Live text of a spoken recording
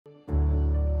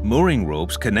Mooring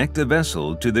ropes connect the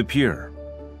vessel to the pier.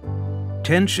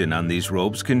 Tension on these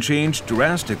ropes can change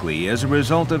drastically as a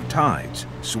result of tides,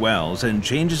 swells, and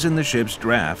changes in the ship's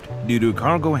draft due to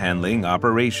cargo handling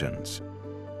operations.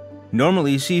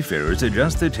 Normally, seafarers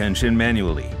adjust the tension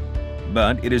manually,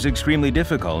 but it is extremely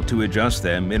difficult to adjust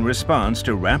them in response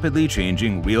to rapidly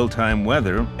changing real-time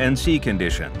weather and sea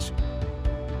conditions.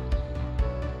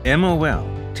 MOL,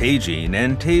 Teijin,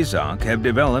 and Tesac have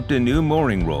developed a new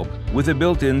mooring rope with a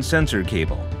built-in sensor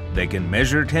cable that can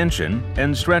measure tension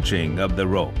and stretching of the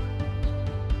rope.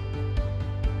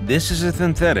 This is a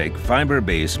synthetic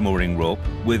fiber-based mooring rope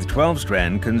with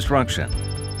 12-strand construction.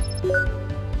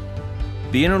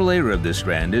 The inner layer of the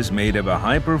strand is made of a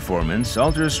high-performance,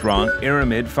 ultra-strong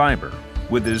aramid fiber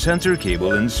with the sensor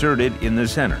cable inserted in the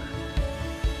center.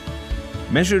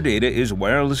 Measure data is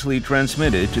wirelessly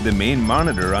transmitted to the main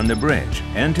monitor on the bridge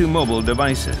and to mobile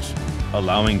devices,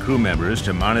 allowing crew members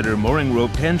to monitor mooring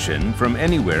rope tension from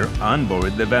anywhere on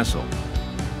board the vessel.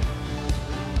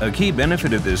 A key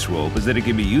benefit of this rope is that it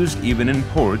can be used even in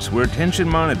ports where tension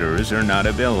monitors are not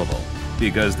available,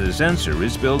 because the sensor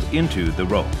is built into the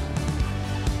rope.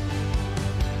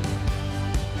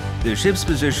 The ship's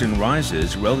position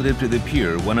rises relative to the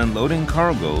pier when unloading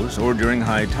cargoes or during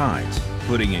high tides,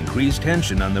 putting increased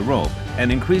tension on the rope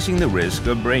and increasing the risk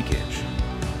of breakage.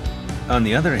 On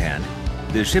the other hand,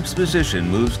 the ship's position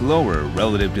moves lower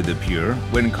relative to the pier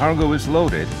when cargo is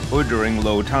loaded or during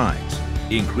low tides,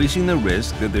 increasing the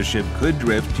risk that the ship could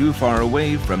drift too far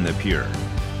away from the pier.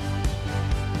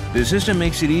 The system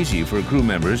makes it easy for crew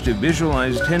members to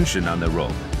visualize tension on the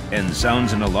rope and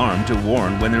sounds an alarm to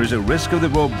warn when there is a risk of the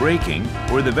rope breaking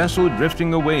or the vessel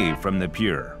drifting away from the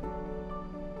pier.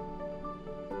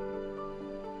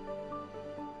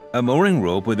 A mooring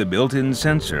rope with a built-in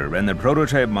sensor and the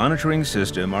prototype monitoring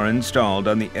system are installed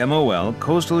on the MOL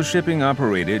coastal shipping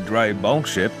operated dry bulk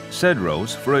ship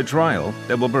Cedros for a trial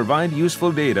that will provide useful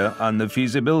data on the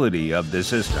feasibility of the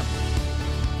system.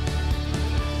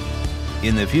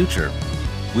 In the future,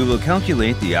 we will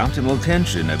calculate the optimal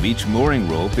tension of each mooring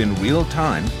rope in real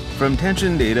time from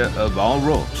tension data of all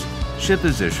ropes, ship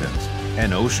positions,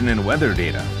 and ocean and weather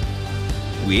data.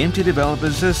 We aim to develop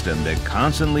a system that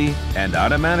constantly and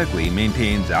automatically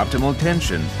maintains optimal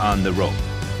tension on the rope.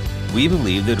 We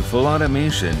believe that full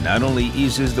automation not only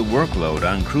eases the workload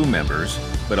on crew members,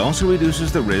 but also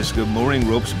reduces the risk of mooring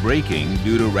ropes breaking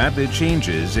due to rapid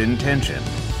changes in tension.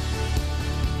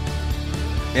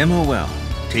 MOL,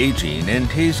 Teijin, and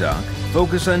Tesac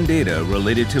focus on data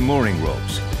related to mooring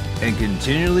ropes and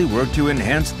continually work to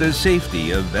enhance the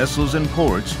safety of vessels and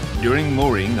ports during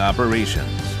mooring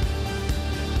operations.